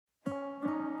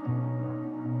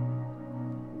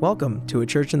Welcome to A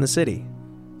Church in the City,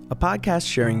 a podcast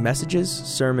sharing messages,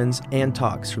 sermons, and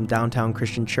talks from Downtown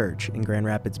Christian Church in Grand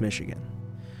Rapids, Michigan.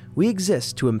 We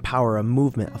exist to empower a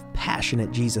movement of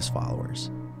passionate Jesus followers.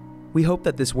 We hope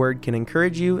that this word can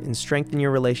encourage you and strengthen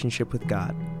your relationship with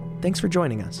God. Thanks for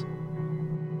joining us.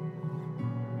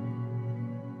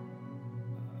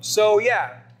 So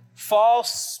Fall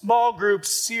Small Group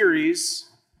Series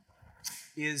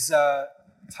is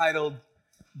titled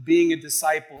Being a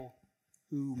Disciple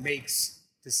Who Makes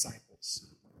Disciples.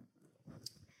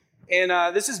 And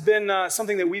this has been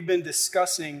something that we've been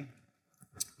discussing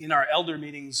in our elder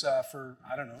meetings for,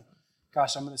 I'm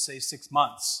going to say 6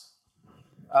 months.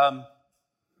 What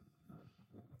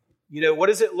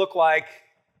does it look like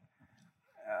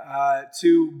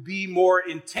to be more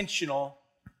intentional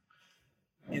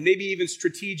and maybe even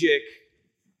strategic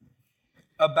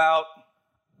about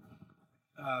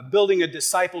building a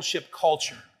discipleship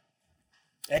culture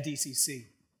at DCC?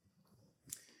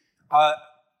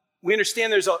 We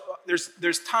understand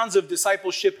there's tons of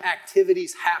discipleship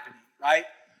activities happening, right?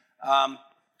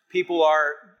 People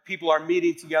are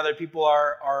meeting together. People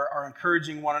are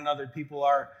encouraging one another. People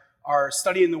are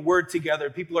studying the Word together.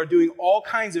 People are doing all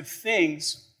kinds of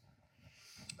things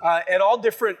at all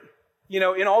different,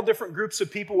 in all different groups of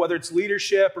people, whether it's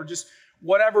leadership or just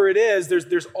whatever it is.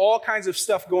 There's all kinds of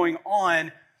stuff going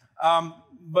on.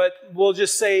 But we'll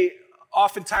just say,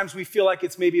 oftentimes we feel like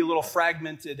it's maybe a little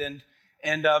fragmented and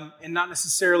not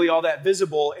necessarily all that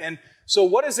visible. And so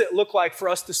what does it look like for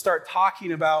us to start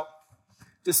talking about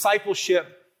discipleship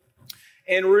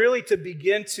and really to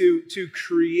begin to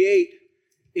create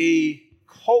a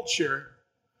culture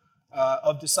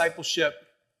of discipleship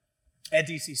at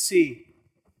DCC?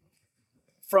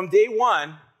 From day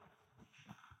one,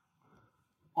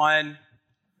 on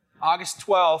August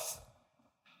 12th,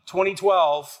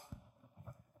 2012,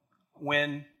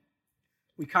 when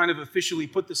we kind of officially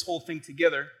put this whole thing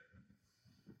together,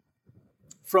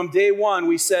 from day one,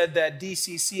 we said that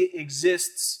DCC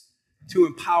exists to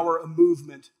empower a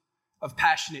movement of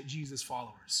passionate Jesus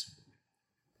followers.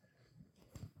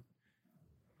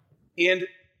 And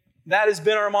that has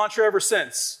been our mantra ever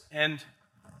since. And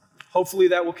hopefully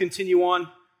that will continue on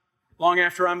long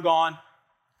after I'm gone,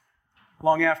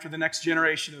 long after the next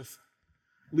generation of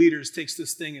leaders takes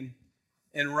this thing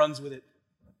and runs with it.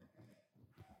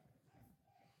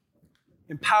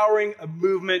 Empowering a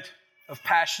movement of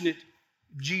passionate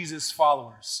Jesus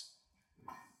followers.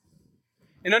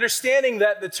 And understanding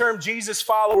that the term Jesus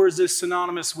followers is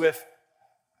synonymous with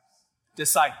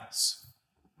disciples.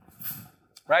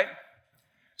 Right?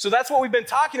 So that's what we've been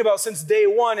talking about since day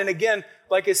one. And again,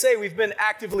 like I say, we've been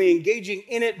actively engaging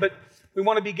in it, but we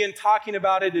want to begin talking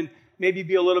about it and maybe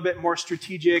be a little bit more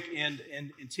strategic and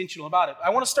intentional about it. I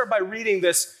want to start by reading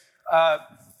this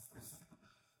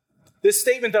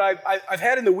statement that I've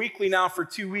had in the weekly now for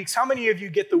 2 weeks. How many of you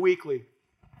get the weekly?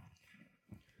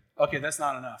 Okay, that's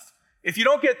not enough. If you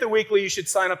don't get the weekly, you should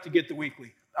sign up to get the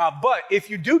weekly. But if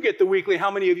you do get the weekly,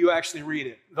 how many of you actually read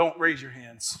it? Don't raise your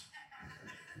hands.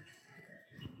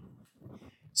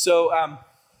 So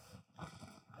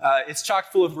it's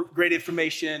chock full of great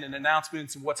information and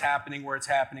announcements and what's happening, where it's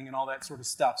happening, and all that sort of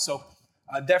stuff. So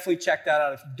definitely check that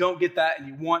out. If you don't get that and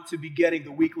you want to be getting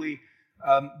the weekly,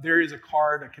 there is a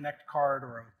card, a Connect card,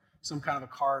 or some kind of a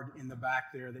card in the back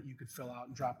there that you could fill out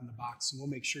and drop in the box, and we'll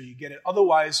make sure you get it.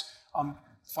 Otherwise,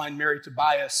 find Mary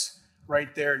Tobias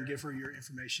right there and give her your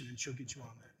information, and she'll get you on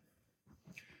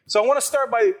that. So I want to start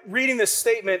by reading this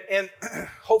statement, and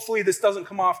hopefully this doesn't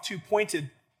come off too pointed.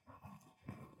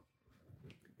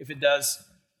 If it does,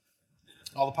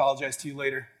 I'll apologize to you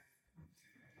later.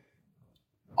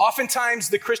 Oftentimes,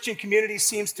 the Christian community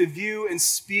seems to view and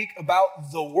speak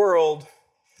about the world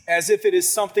as if it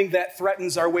is something that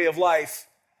threatens our way of life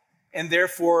and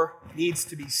therefore needs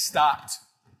to be stopped.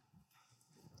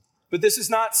 But this is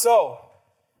not so.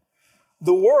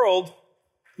 The world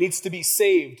needs to be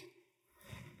saved,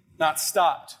 not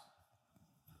stopped.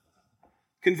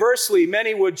 Conversely,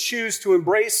 many would choose to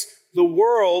embrace the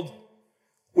world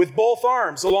with both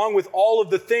arms, along with all of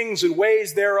the things and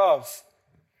ways thereof.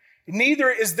 Neither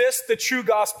is this the true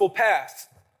gospel path.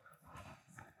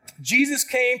 Jesus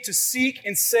came to seek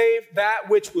and save that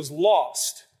which was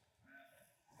lost,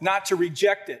 not to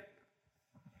reject it,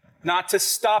 not to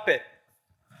stop it,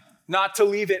 not to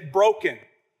leave it broken,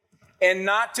 and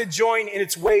not to join in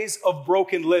its ways of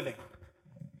broken living,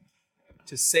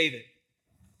 to save it.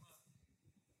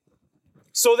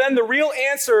 So then the real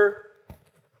answer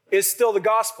is still the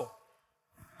gospel.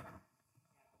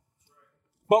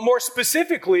 But more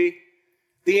specifically,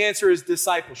 the answer is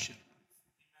discipleship.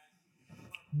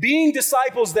 Being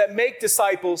disciples that make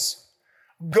disciples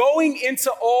going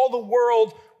into all the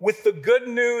world with the good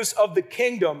news of the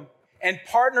kingdom and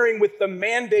partnering with the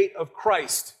mandate of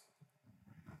Christ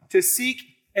to seek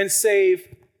and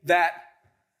save that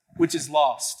which is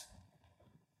lost.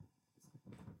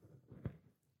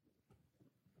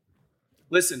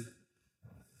 Listen,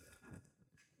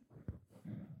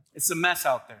 it's a mess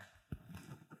out there.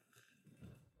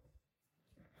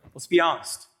 Let's be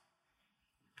honest.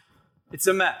 It's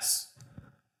a mess.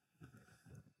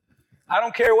 I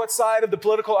don't care what side of the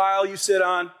political aisle you sit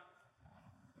on.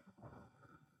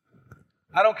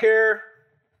 I don't care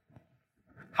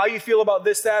how you feel about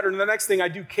this, that, or the next thing. I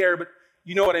do care, but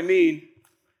you know what I mean.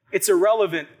 It's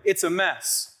irrelevant. It's a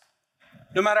mess.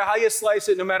 No matter how you slice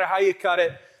it, no matter how you cut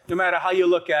it, no matter how you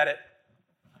look at it,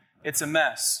 it's a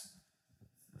mess.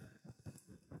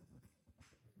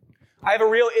 I have a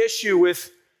real issue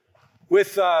with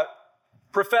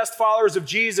professed followers of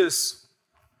Jesus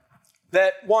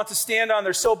that want to stand on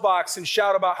their soapbox and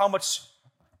shout about how much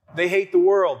they hate the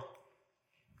world.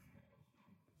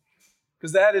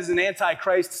 Because that is an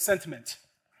anti-Christ sentiment.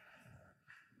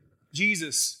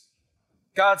 Jesus,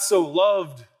 God so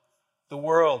loved the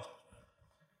world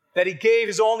that he gave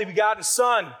his only begotten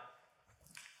Son,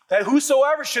 that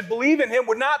whosoever should believe in him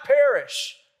would not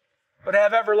perish, but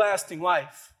have everlasting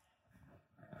life.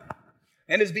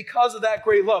 And it's because of that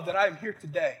great love that I am here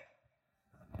today.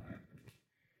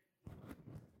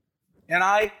 And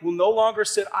I will no longer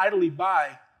sit idly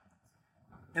by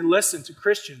and listen to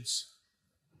Christians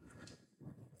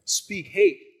speak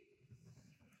hate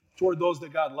toward those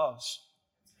that God loves.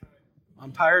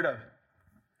 I'm tired of it.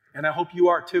 And I hope you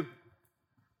are too.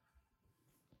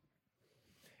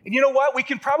 And you know what? We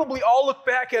can probably all look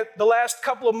back at the last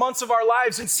couple of months of our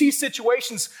lives and see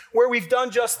situations where we've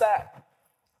done just that.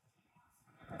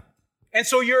 And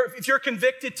so if you're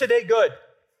convicted today, good.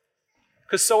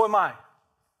 Because so am I.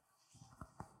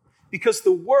 Because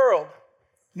the world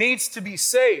needs to be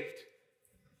saved,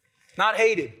 not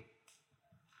hated,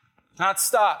 not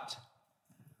stopped,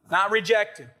 not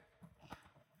rejected.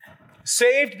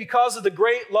 Saved because of the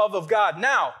great love of God.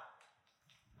 Now,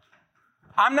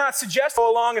 I'm not suggesting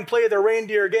go along and play the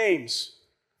reindeer games.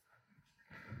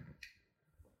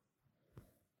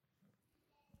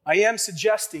 I am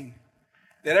suggesting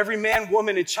that every man,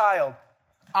 woman, and child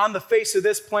on the face of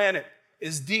this planet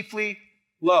is deeply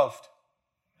loved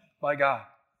by God.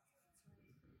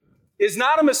 Is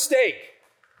not a mistake.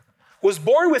 Was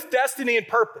born with destiny and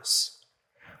purpose.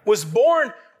 Was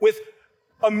born with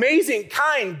amazing,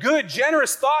 kind, good,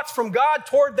 generous thoughts from God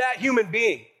toward that human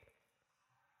being.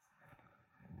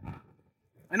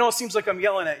 I know it seems like I'm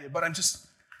yelling at you, but I'm just...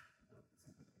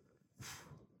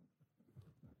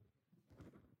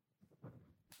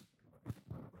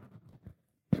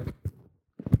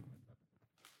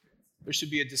 There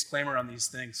should be a disclaimer on these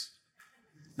things.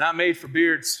 Not made for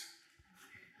beards.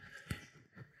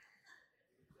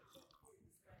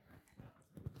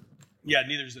 Yeah,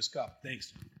 neither is this cup.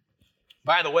 Thanks.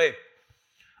 By the way,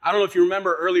 I don't know if you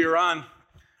remember earlier on,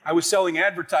 I was selling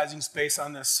advertising space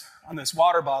on this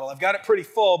water bottle. I've got it pretty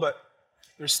full, but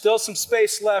there's still some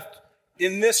space left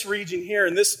in this region here,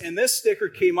 and this sticker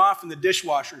came off in the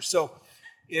dishwasher. So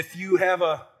if you have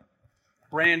a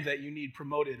brand that you need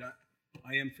promoted,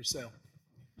 I am for sale.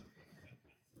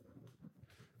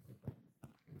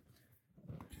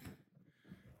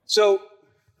 So,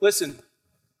 listen,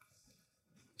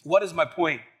 what is my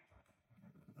point?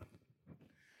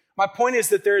 My point is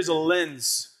that there is a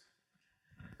lens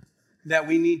that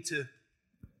we need to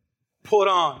put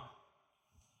on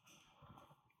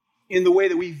in the way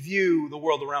that we view the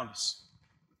world around us.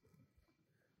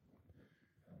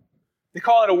 They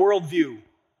call it a worldview,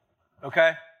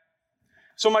 okay?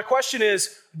 So my question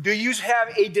is, do you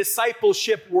have a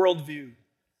discipleship worldview?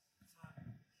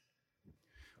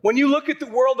 When you look at the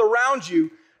world around you,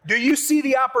 do you see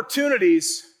the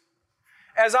opportunities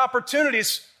as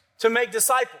opportunities to make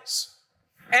disciples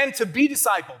and to be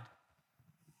discipled?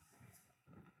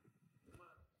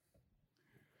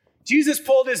 Jesus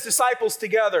pulled his disciples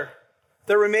together,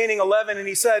 the remaining 11, and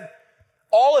he said,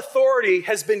 "All authority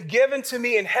has been given to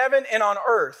me in heaven and on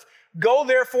earth. Go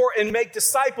therefore and make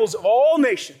disciples of all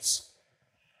nations,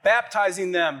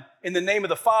 baptizing them in the name of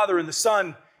the Father and the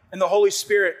Son and the Holy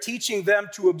Spirit, teaching them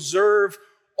to observe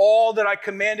all that I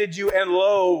commanded you, and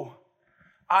lo,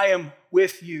 I am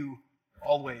with you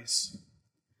always,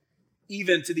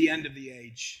 even to the end of the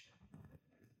age."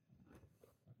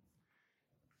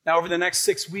 Now, over the next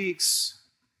 6 weeks,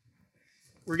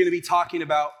 we're going to be talking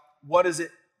about what does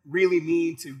it really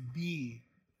mean to be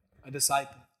a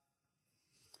disciple.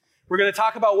 We're going to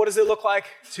talk about what does it look like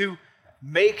to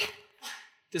make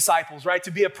disciples, right?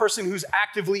 To be a person who's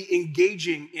actively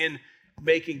engaging in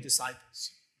making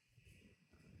disciples.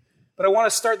 But I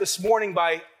want to start this morning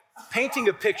by painting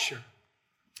a picture.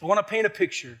 I want to paint a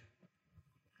picture.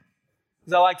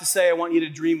 As I like to say, I want you to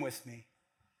dream with me.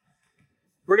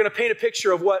 We're going to paint a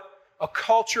picture of what a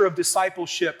culture of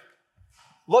discipleship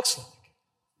looks like.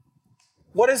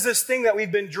 What is this thing that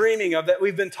we've been dreaming of, that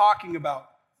we've been talking about?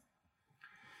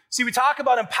 See, we talk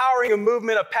about empowering a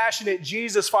movement of passionate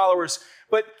Jesus followers,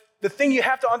 but the thing you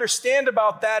have to understand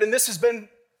about that, and this has been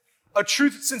a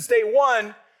truth since day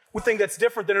one, we think that's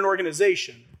different than an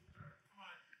organization,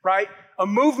 right? A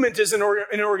movement is an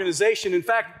organization. In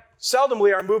fact,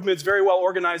 seldomly our movement is very well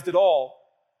organized at all.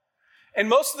 And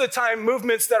most of the time,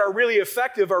 movements that are really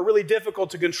effective are really difficult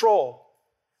to control,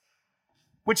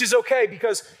 which is okay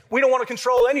because we don't want to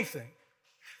control anything.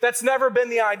 That's never been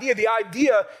the idea. The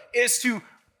idea is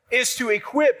to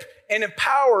equip and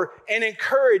empower and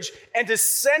encourage and to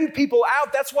send people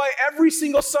out. That's why every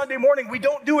single Sunday morning we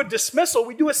don't do a dismissal,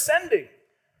 we do a sending.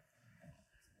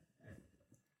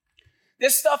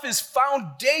 This stuff is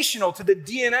foundational to the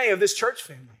DNA of this church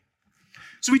family.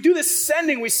 So we do this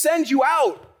sending, we send you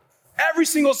out every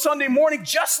single Sunday morning,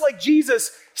 just like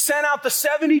Jesus sent out the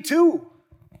 72,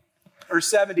 or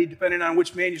 70, depending on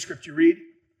which manuscript you read.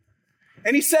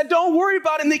 And he said, don't worry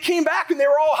about it. And they came back and they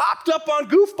were all hopped up on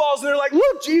goofballs. And they're like,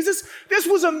 look, Jesus, this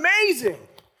was amazing.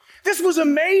 This was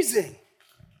amazing.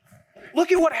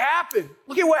 Look at what happened.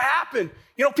 Look at what happened.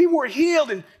 You know, people were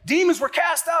healed and demons were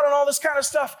cast out and all this kind of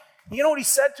stuff. And you know what he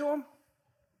said to them?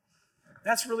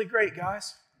 That's really great,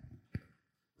 guys.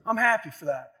 I'm happy for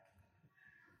that.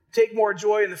 Take more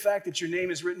joy in the fact that your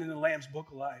name is written in the Lamb's Book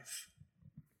of Life.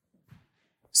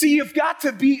 See, you've got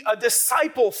to be a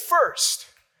disciple first,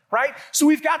 right? So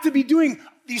we've got to be doing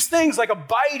these things like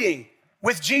abiding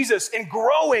with Jesus and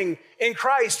growing in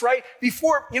Christ, right?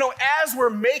 Before, as we're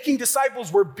making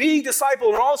disciples, we're being discipled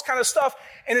and all this kind of stuff.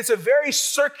 And it's a very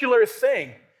circular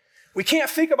thing. We can't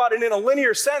think about it in a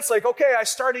linear sense, like, okay, I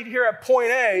started here at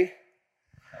point A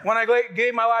when I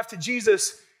gave my life to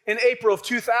Jesus in April of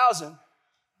 2000.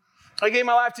 I gave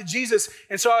my life to Jesus,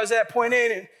 and so I was at point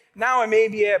A, and now I may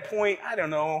be at point, I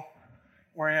don't know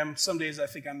where I am. Some days I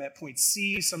think I'm at point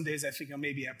C. Some days I think I'm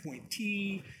maybe at point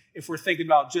T, if we're thinking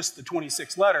about just the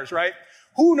 26 letters, right?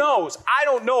 Who knows? I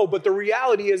don't know, but the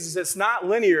reality is it's not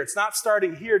linear. It's not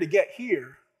starting here to get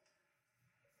here.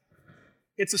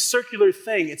 It's a circular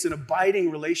thing. It's an abiding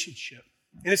relationship.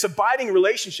 And it's an abiding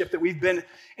relationship that we've been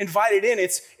invited in.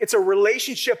 It's a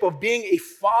relationship of being a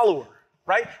follower,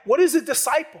 right? What is a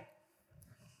disciple?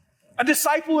 A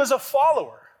disciple is a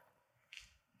follower.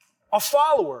 A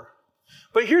follower.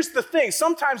 But here's the thing.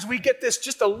 Sometimes we get this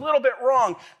just a little bit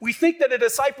wrong. We think that a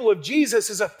disciple of Jesus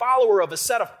is a follower of a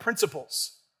set of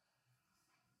principles.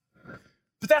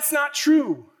 But that's not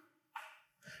true.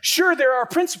 Sure, there are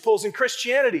principles in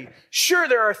Christianity. Sure,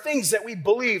 there are things that we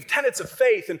believe, tenets of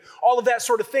faith and all of that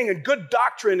sort of thing, and good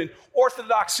doctrine and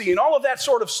orthodoxy and all of that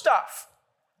sort of stuff.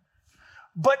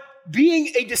 But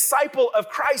being a disciple of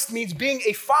Christ means being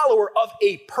a follower of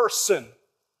a person.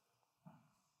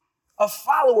 A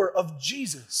follower of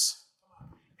Jesus.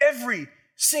 Every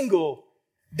single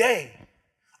day.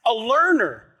 A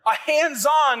learner. A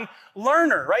hands-on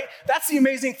learner, right? That's the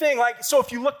amazing thing. So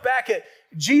if you look back at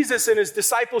Jesus and his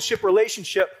discipleship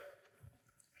relationship,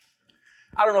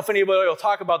 I don't know if anybody will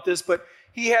talk about this, but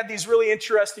he had these really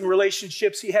interesting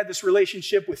relationships. He had this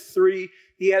relationship with 3.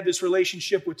 He had this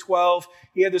relationship with 12.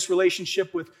 He had this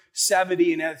relationship with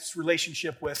 70, and had this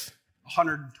relationship with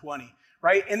 120,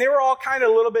 right? And they were all kind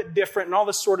of a little bit different and all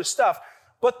this sort of stuff.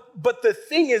 But the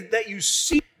thing is that you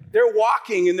see, they're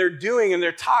walking and they're doing and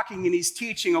they're talking and he's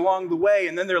teaching along the way,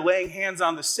 and then they're laying hands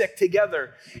on the sick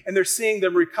together and they're seeing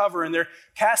them recover and they're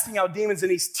casting out demons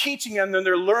and he's teaching them and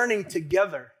they're learning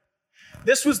together.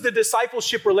 This was the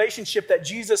discipleship relationship that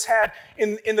Jesus had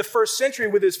in the first century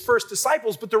with his first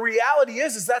disciples. But the reality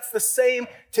is that's the same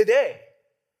today.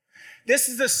 This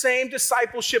is the same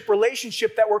discipleship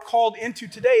relationship that we're called into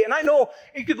today. And I know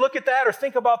you could look at that or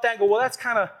think about that and go, well, that's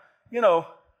kind of,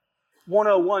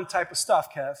 101 type of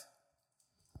stuff, Kev.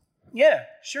 Yeah,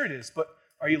 sure it is. But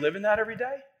are you living that every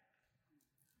day?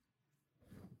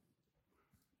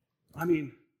 I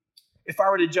mean, if I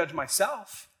were to judge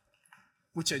myself,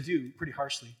 which I do pretty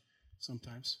harshly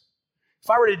sometimes. If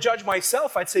I were to judge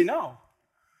myself, I'd say no.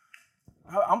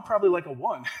 I'm probably like a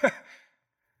 1.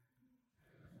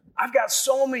 I've got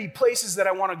so many places that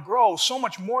I want to grow, so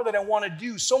much more that I want to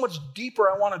do, so much deeper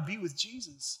I want to be with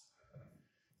Jesus.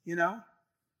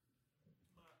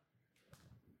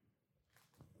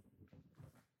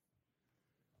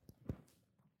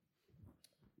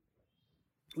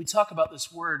 We talk about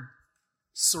this word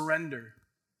surrender,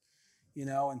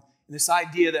 and this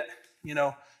idea that,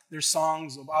 there's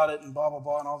songs about it and blah, blah,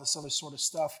 blah, and all this other sort of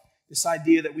stuff. This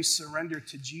idea that we surrender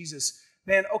to Jesus.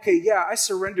 Man, okay, yeah, I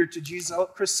surrendered to Jesus.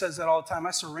 Chris says that all the time.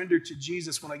 I surrendered to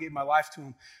Jesus when I gave my life to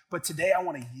him. But today I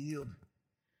want to yield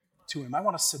to him. I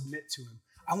want to submit to him.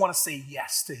 I want to say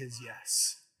yes to his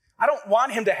yes. I don't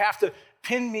want him to have to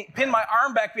pin my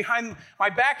arm back behind my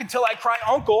back until I cry,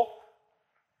 uncle.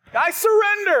 I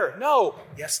surrender. No.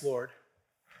 Yes, Lord.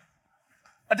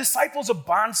 A disciple's a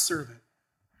bondservant.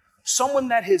 Someone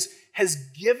that has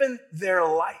given their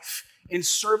life in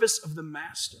service of the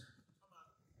master.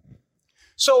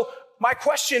 So my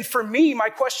question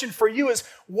for you is,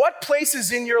 what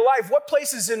places in your life, what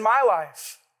places in my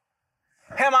life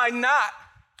am I not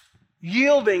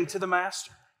yielding to the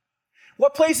master?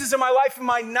 What places in my life am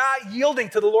I not yielding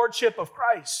to the lordship of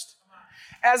Christ?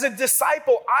 As a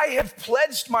disciple, I have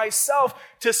pledged myself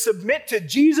to submit to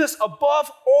Jesus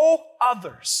above all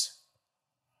others.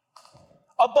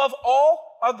 Above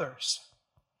all others.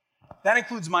 That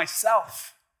includes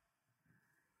myself.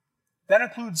 That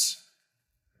includes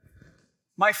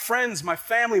my friends, my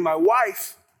family, my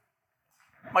wife,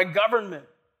 my government.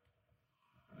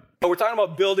 We're talking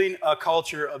about building a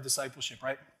culture of discipleship,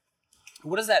 right?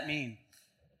 What does that mean?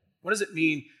 What does it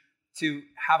mean to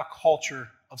have a culture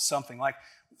of something? Like,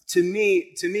 to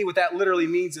me, what that literally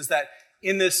means is that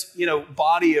in this,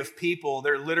 body of people,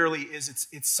 there literally is,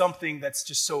 it's something that's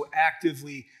just so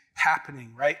actively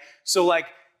happening, right? So like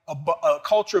a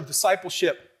culture of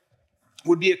discipleship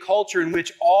would be a culture in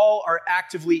which all are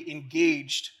actively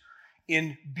engaged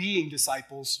in being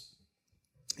disciples,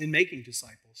 in making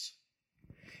disciples.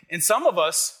 And some of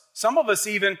us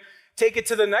even take it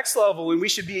to the next level, and we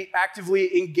should be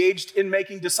actively engaged in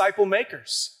making disciple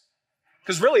makers.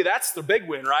 Because really, that's the big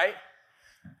win, right?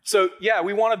 So yeah,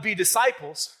 we want to be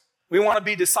disciples. We want to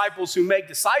be disciples who make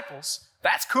disciples.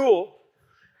 That's cool.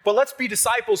 But let's be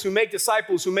disciples who make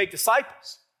disciples who make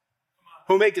disciples.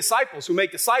 Who make disciples who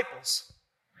make disciples.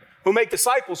 Who make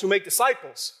disciples who make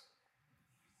disciples.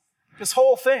 This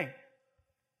whole thing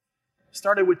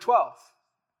started with 12.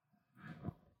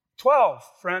 12,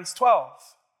 friends,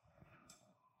 12.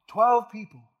 12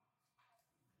 people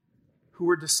who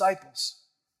were disciples,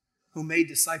 who made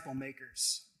disciple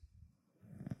makers.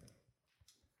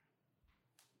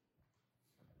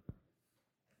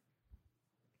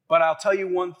 But I'll tell you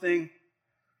one thing,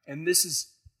 and this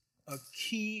is a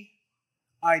key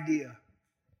idea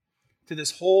to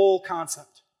this whole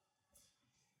concept.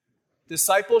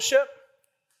 Discipleship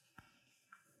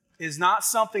is not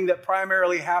something that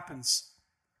primarily happens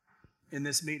in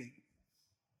this meeting.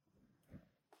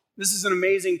 This is an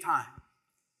amazing time.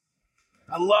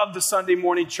 I love the Sunday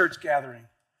morning church gathering.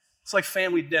 It's like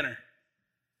family dinner.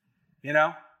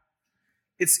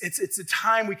 It's a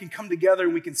time we can come together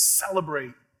and we can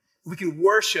celebrate. We can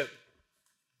worship.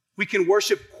 We can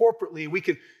worship corporately. We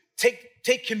can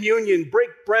take communion, break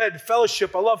bread,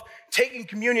 fellowship. I love taking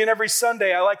communion every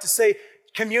Sunday. I like to say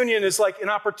communion is like an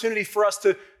opportunity for us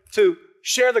to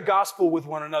share the gospel with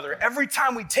one another. Every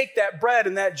time we take that bread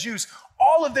and that juice,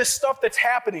 all of this stuff that's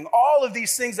happening, all of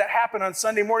these things that happen on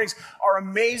Sunday mornings are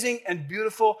amazing and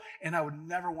beautiful, and I would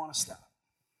never want to stop.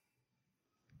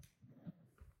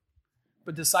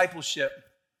 But discipleship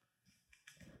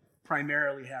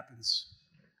primarily happens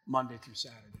Monday through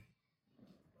Saturday.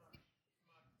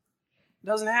 It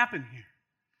doesn't happen here.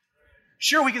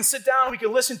 Sure, we can sit down, we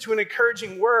can listen to an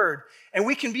encouraging word, and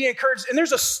we can be encouraged. And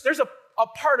there's a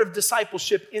part of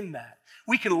discipleship in that.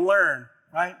 We can learn,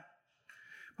 right?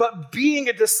 But being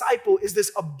a disciple is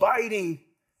this abiding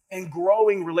and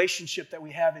growing relationship that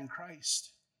we have in Christ.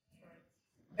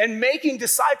 And making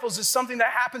disciples is something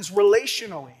that happens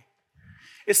relationally.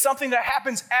 It's something that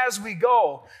happens as we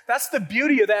go. That's the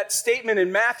beauty of that statement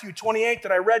in Matthew 28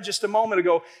 that I read just a moment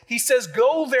ago. He says,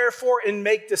 "Go therefore and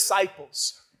make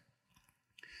disciples."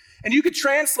 And you could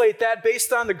translate that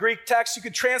based on the Greek text. You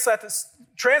could translate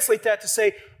that to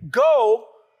say, go,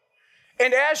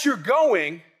 and as you're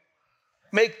going,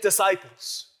 make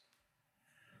disciples.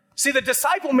 See, the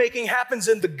disciple making happens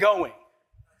in the going.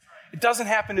 It doesn't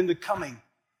happen in the coming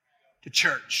to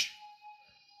church.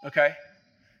 Okay?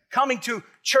 Coming to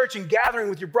church and gathering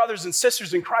with your brothers and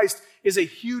sisters in Christ is a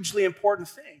hugely important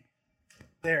thing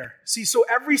there. See, so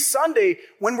every Sunday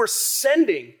when we're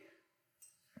sending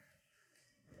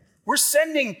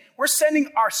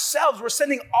ourselves, we're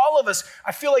sending all of us.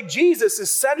 I feel like Jesus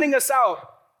is sending us out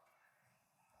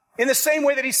in the same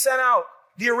way that he sent out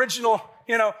the original,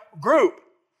 group,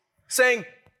 saying,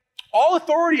 all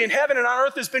authority in heaven and on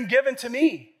earth has been given to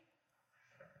me.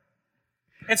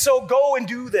 And so go and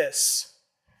do this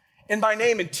in my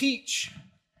name and teach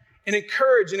and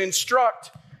encourage and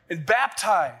instruct and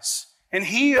baptize and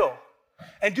heal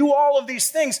and do all of these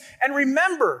things. And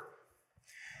remember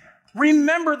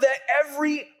that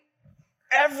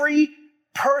every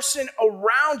person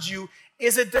around you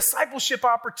is a discipleship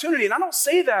opportunity. And I don't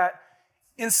say that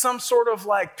in some sort of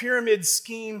like pyramid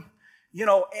scheme,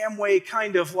 Amway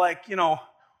kind of like,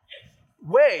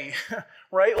 way,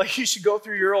 right? Like you should go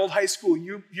through your old high school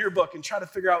yearbook and try to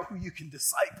figure out who you can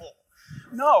disciple.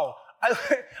 No,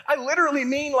 I literally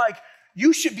mean like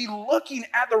you should be looking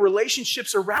at the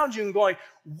relationships around you and going,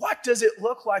 what does it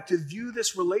look like to view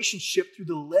this relationship through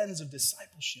the lens of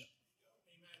discipleship?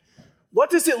 What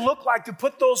does it look like to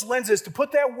put those lenses, to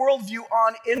put that worldview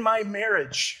on in my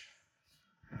marriage,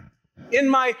 in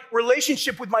my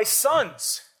relationship with my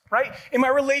sons, right? In my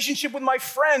relationship with my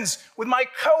friends, with my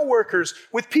coworkers,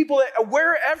 with people that,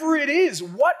 wherever it is,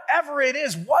 whatever it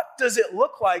is, what does it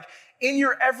look like in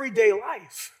your everyday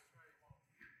life?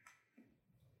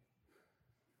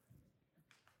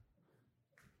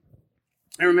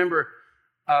 I remember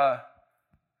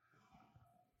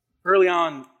early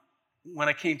on when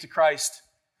I came to Christ,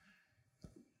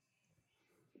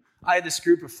 I had this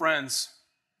group of friends.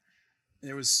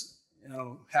 There was,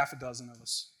 half a dozen of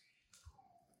us.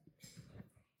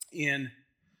 And,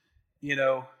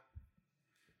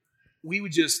 we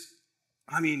would just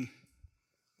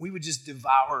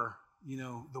devour,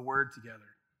 the word together.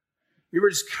 We were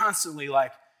just constantly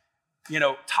like,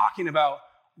 talking about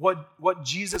what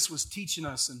Jesus was teaching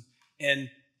us and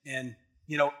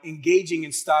engaging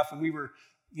in stuff. And we were,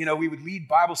 we would lead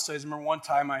Bible studies. I remember one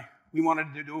time we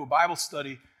wanted to do a Bible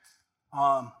study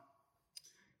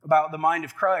about the mind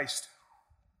of Christ.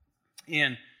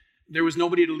 And there was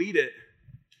nobody to lead it.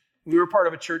 We were part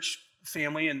of a church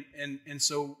family, and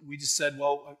so we just said,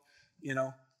 well,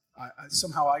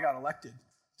 somehow I got elected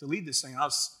to lead this thing.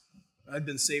 I'd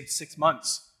been saved 6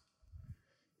 months.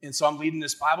 And so I'm leading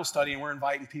this Bible study, and we're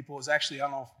inviting people. It was actually, I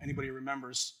don't know if anybody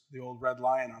remembers the old Red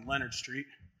Lion on Leonard Street,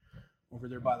 over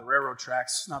there by the railroad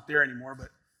tracks. It's not there anymore, but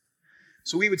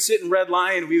so we would sit in Red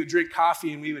Lion, we would drink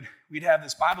coffee, and we'd have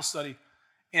this Bible study.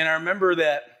 And I remember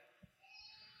that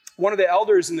one of the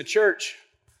elders in the church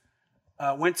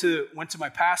went to my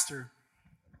pastor,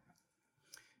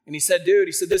 and he said,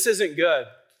 this isn't good.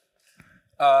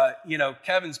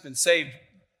 Kevin's been saved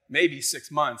maybe 6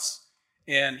 months.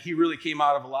 And he really came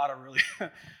out of a lot of really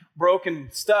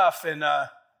broken stuff. And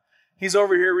he's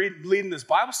over here leading this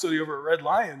Bible study over at Red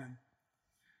Lion. And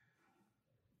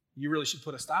you really should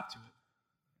put a stop to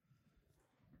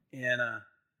it. And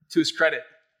to his credit,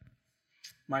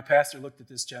 my pastor looked at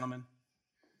this gentleman.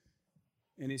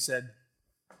 And he said,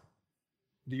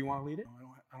 do you want to lead it?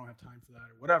 No, I don't have time for that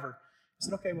or whatever. I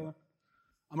said, okay, well,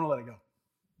 I'm going to let it go.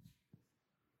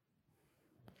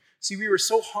 See, we were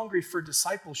so hungry for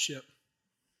discipleship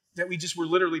that we just were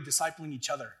literally discipling each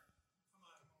other.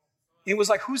 It was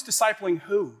like, who's discipling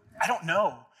who? I don't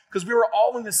know. Because we were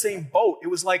all in the same boat. It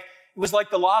was like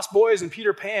the Lost Boys and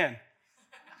Peter Pan.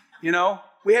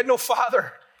 We had no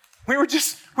father. We were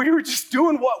just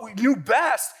doing what we knew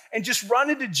best and just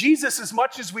running to Jesus as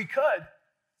much as we could.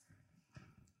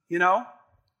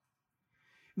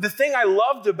 The thing I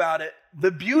loved about it,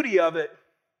 the beauty of it,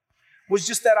 was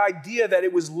just that idea that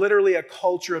it was literally a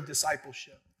culture of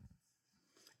discipleship.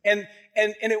 And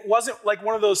it wasn't like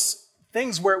one of those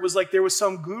things where it was like there was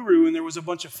some guru and there was a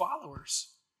bunch of followers.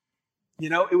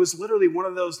 It was literally one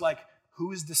of those like,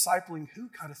 who is discipling who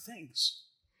kind of things.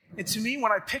 And to me,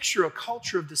 when I picture a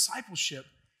culture of discipleship,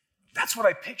 that's what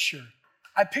I picture.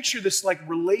 I picture this like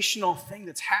relational thing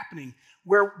that's happening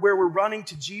where we're running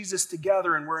to Jesus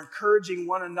together and we're encouraging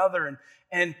one another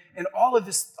and all of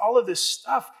this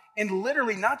stuff. And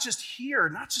literally not just here,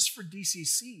 not just for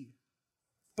DCC,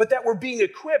 but that we're being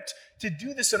equipped to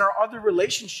do this in our other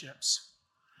relationships.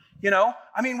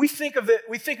 We think of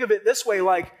it this way,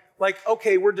 like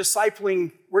okay, we're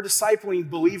discipling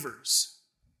believers.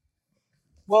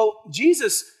 Well,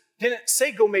 Jesus didn't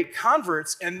say go make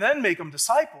converts and then make them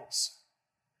disciples.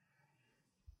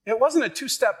 It wasn't a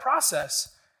two-step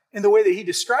process in the way that he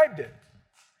described it.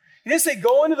 He didn't say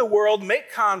go into the world,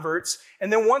 make converts,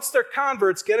 and then once they're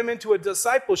converts, get them into a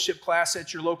discipleship class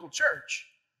at your local church.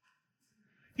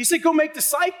 He said go make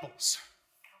disciples.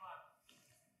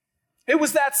 It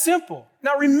was that simple.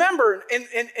 Now remember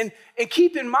and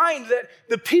keep in mind that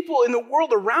the people in the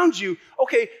world around you,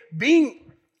 okay,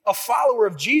 being a follower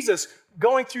of Jesus,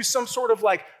 going through some sort of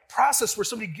like process where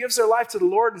somebody gives their life to the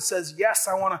Lord and says, yes,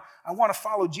 I want to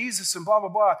follow Jesus and blah, blah,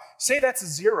 blah. Say that's a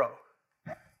 0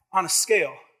 on a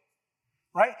scale,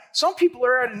 right? Some people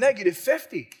are at a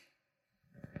 -50.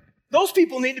 Those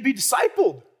people need to be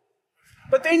discipled,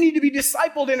 But they need to be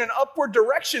discipled in an upward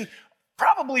direction,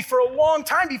 probably for a long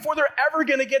time before they're ever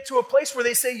going to get to a place where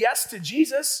they say yes to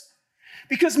Jesus.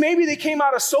 Because maybe they came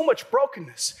out of so much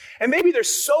brokenness, and maybe they're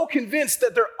so convinced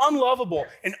that they're unlovable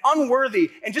and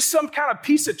unworthy and just some kind of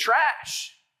piece of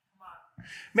trash.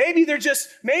 Maybe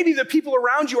the people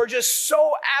around you are just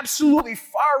so absolutely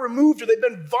far removed, or they've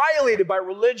been violated by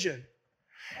religion.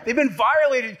 They've been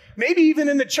violated, maybe even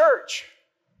in the church.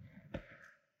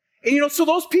 And so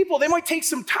those people, they might take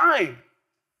some time.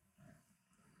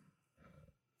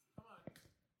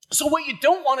 So what you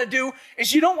don't want to do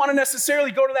is you don't want to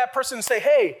necessarily go to that person and say,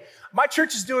 hey, my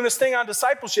church is doing this thing on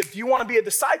discipleship. Do you want to be a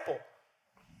disciple?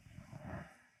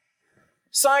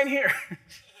 Sign here.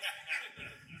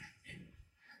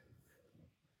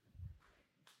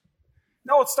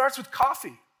 No, it starts with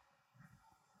coffee.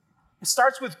 It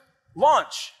starts with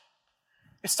lunch.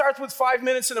 It starts with 5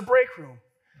 minutes in a break room.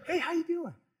 Hey, how you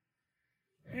doing?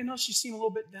 Hey, no, you seem a little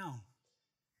bit down.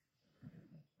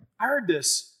 I heard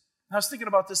this. I was thinking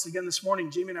about this again this morning.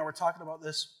 Jamie and I were talking about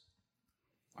this.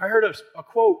 I heard a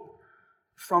quote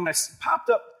from, it popped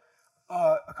up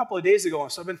a couple of days ago,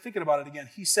 so I've been thinking about it again.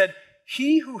 He said,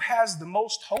 he who has the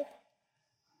most hope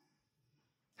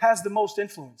has the most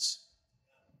influence.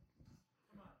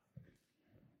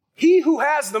 He who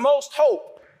has the most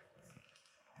hope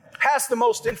has the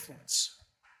most influence.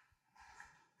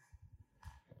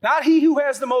 Not he who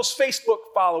has the most Facebook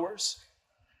followers.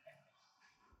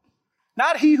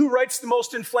 Not he who writes the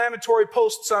most inflammatory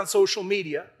posts on social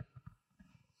media.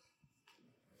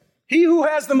 He who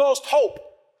has the most hope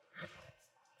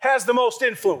has the most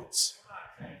influence.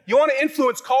 You want to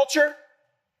influence culture?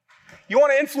 You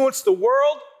want to influence the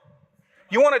world?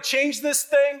 You want to change this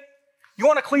thing? You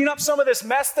want to clean up some of this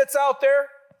mess that's out there?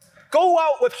 Go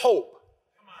out with hope.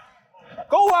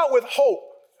 Go out with hope.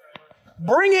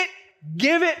 Bring it,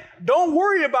 give it. Don't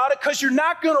worry about it because you're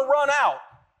not going to run out.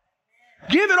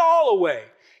 Give it all away.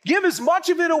 Give as much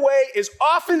of it away as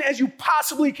often as you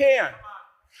possibly can.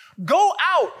 Go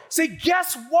out. Say,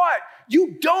 guess what?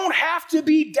 You don't have to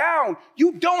be down.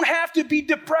 You don't have to be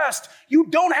depressed. You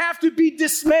don't have to be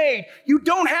dismayed. You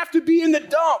don't have to be in the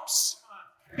dumps.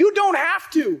 You don't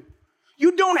have to.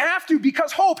 You don't have to,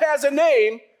 because hope has a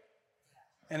name,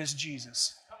 and it's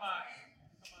Jesus.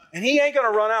 And he ain't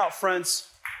going to run out, friends.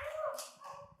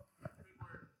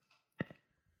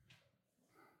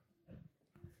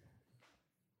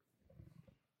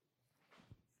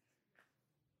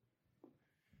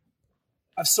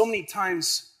 I've so many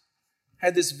times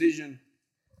had this vision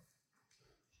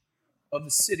of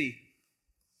the city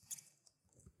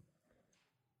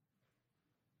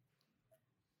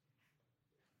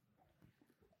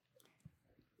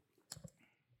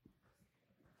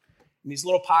in these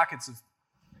little pockets of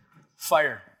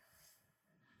fire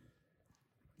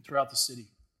throughout the city.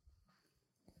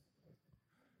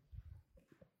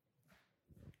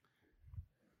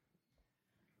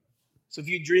 So if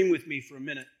you dream with me for a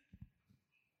minute,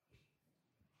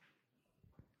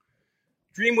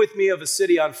 dream with me of a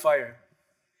city on fire.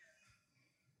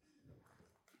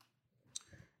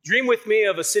 Dream with me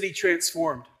of a city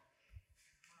transformed.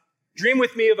 Dream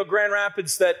with me of a Grand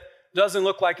Rapids that doesn't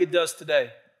look like it does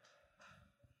today.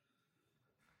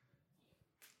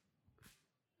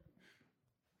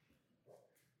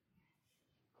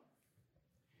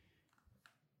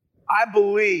 I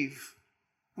believe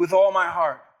with all my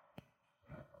heart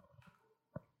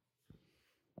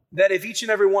that if each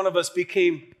and every one of us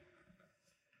became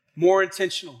more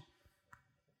intentional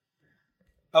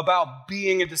about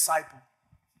being a disciple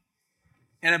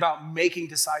and about making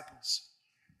disciples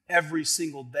every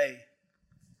single day,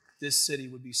 this city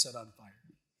would be set on fire.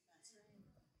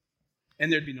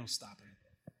 And there'd be no stopping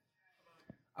it.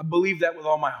 I believe that with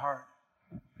all my heart.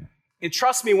 And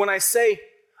trust me when I say,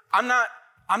 I'm not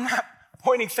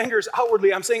pointing fingers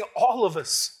outwardly. I'm saying all of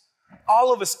us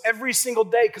every single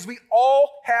day, because we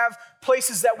all have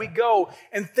places that we go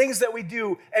and things that we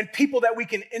do and people that we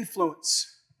can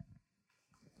influence.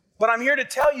 But I'm here to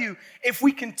tell you, if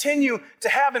we continue to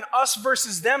have an us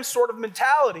versus them sort of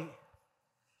mentality,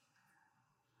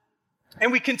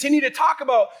 and we continue to talk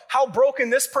about how broken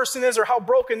this person is or how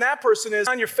broken that person is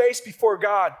on your face before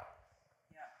God,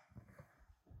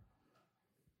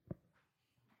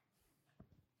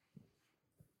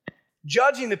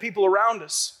 judging the people around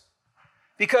us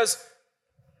because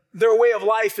their way of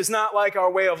life is not like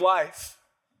our way of life.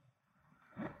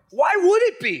 Why would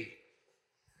it be?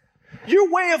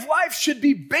 Your way of life should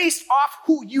be based off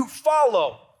who you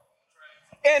follow.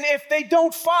 And if they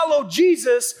don't follow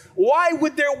Jesus, why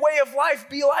would their way of life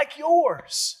be like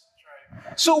yours?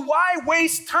 So why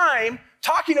waste time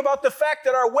talking about the fact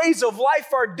that our ways of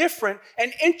life are different,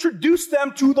 and introduce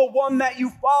them to the one that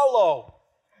you follow.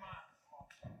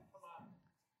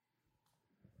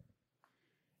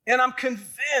 And I'm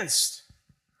convinced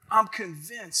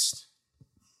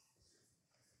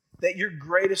that your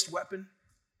greatest weapon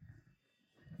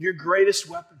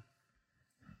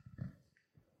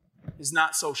is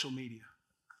not social media.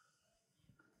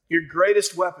 Your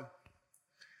greatest weapon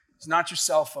is not your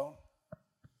cell phone.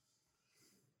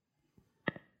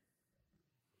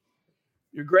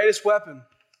 Your greatest weapon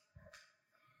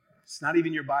is not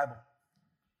even your Bible.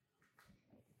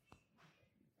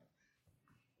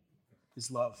 Is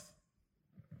love.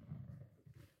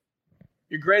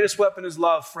 Your greatest weapon is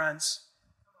love, friends.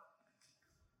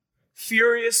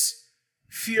 Furious,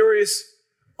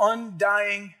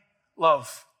 undying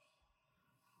love.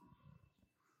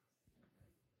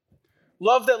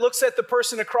 Love that looks at the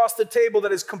person across the table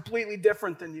that is completely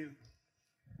different than you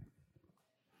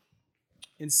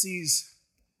and sees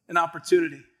an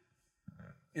opportunity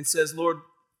and says, Lord,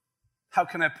 how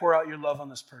can I pour out your love on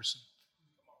this person?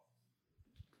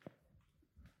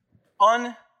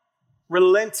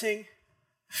 Unrelenting,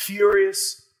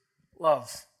 furious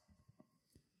love.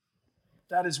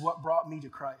 That is what brought me to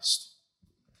Christ.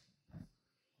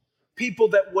 People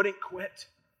that wouldn't quit.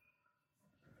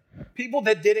 People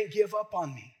that didn't give up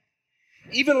on me.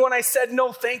 Even when I said,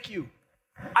 no, thank you.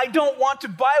 I don't want to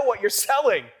buy what you're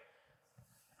selling.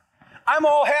 I'm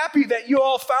all happy that you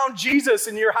all found Jesus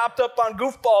and you're hopped up on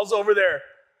goofballs over there.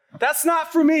 That's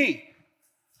not for me.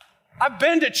 I've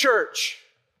been to church.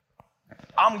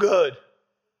 I'm good.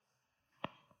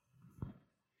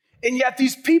 And yet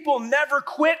these people never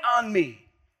quit on me.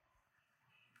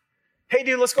 Hey,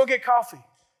 dude, let's go get coffee.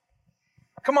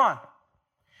 Come on.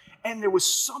 And there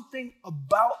was something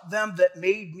about them that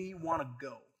made me want to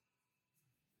go.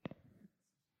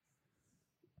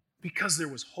 Because there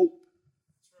was hope.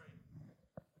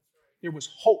 There was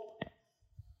hope.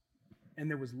 And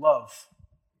there was love.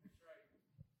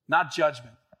 Not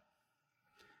judgment.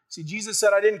 See, Jesus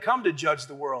said, I didn't come to judge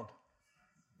the world.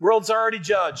 The world's already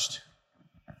judged.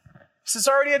 This is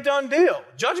already a done deal.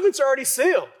 Judgment's already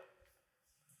sealed.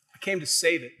 I came to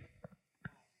save it.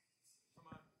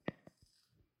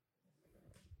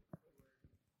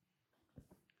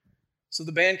 So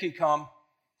the band can come.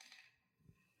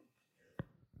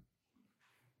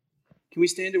 Can we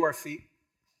stand to our feet?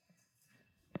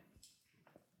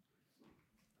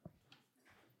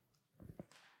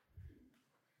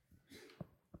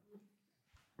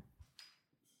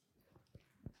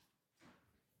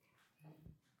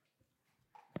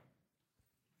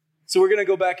 So we're going to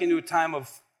go back into a time of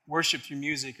worship through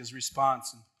music as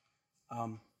response.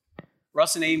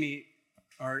 Russ and Amy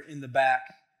are in the back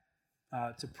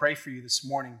to pray for you this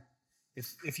morning.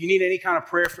 If you need any kind of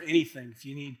prayer for anything, if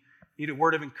you need a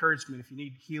word of encouragement, if you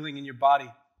need healing in your body,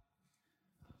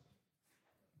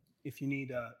 if you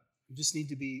just need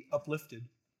to be uplifted,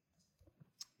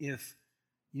 if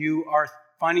you are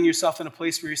finding yourself in a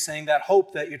place where you're saying that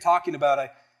hope that you're talking about,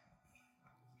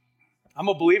 I'm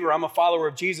a believer, I'm a follower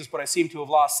of Jesus, but I seem to have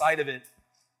lost sight of it,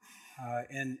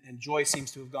 and joy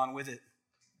seems to have gone with it.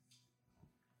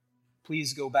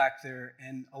 Please go back there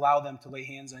and allow them to lay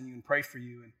hands on you and pray for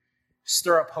you and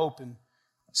stir up hope and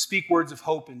speak words of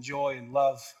hope and joy and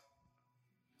love.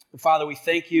 But Father, we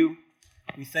thank you.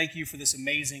 We thank you for this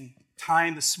amazing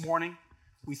time this morning.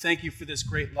 We thank you for this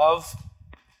great love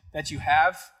that you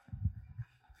have.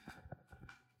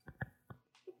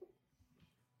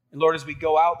 And Lord, as we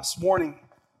go out this morning,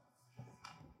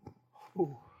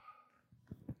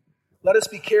 let us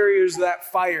be carriers of that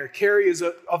fire, carriers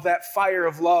of that fire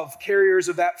of love, carriers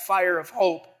of that fire of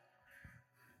hope.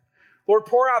 Lord,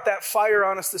 pour out that fire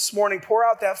on us this morning. Pour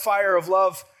out that fire of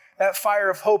love, that fire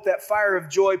of hope, that fire of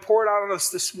joy. Pour it out on us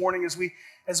this morning as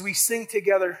we sing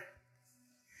together.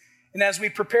 And as we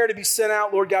prepare to be sent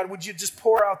out, Lord God, would you just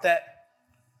pour out that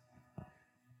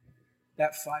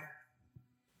fire?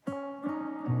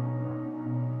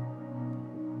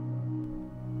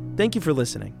 Thank you for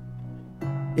listening.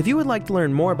 If you would like to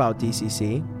learn more about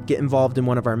DCC, get involved in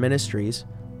one of our ministries,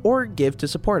 or give to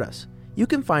support us, you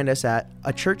can find us at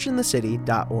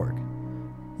achurchinthecity.org.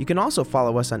 You can also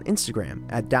follow us on Instagram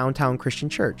at Downtown Christian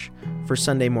Church for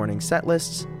Sunday morning set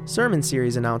lists, sermon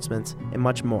series announcements, and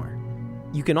much more.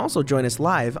 You can also join us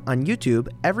live on YouTube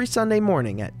every Sunday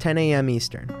morning at 10 a.m.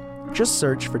 Eastern. Just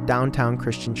search for Downtown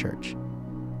Christian Church.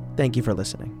 Thank you for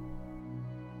listening.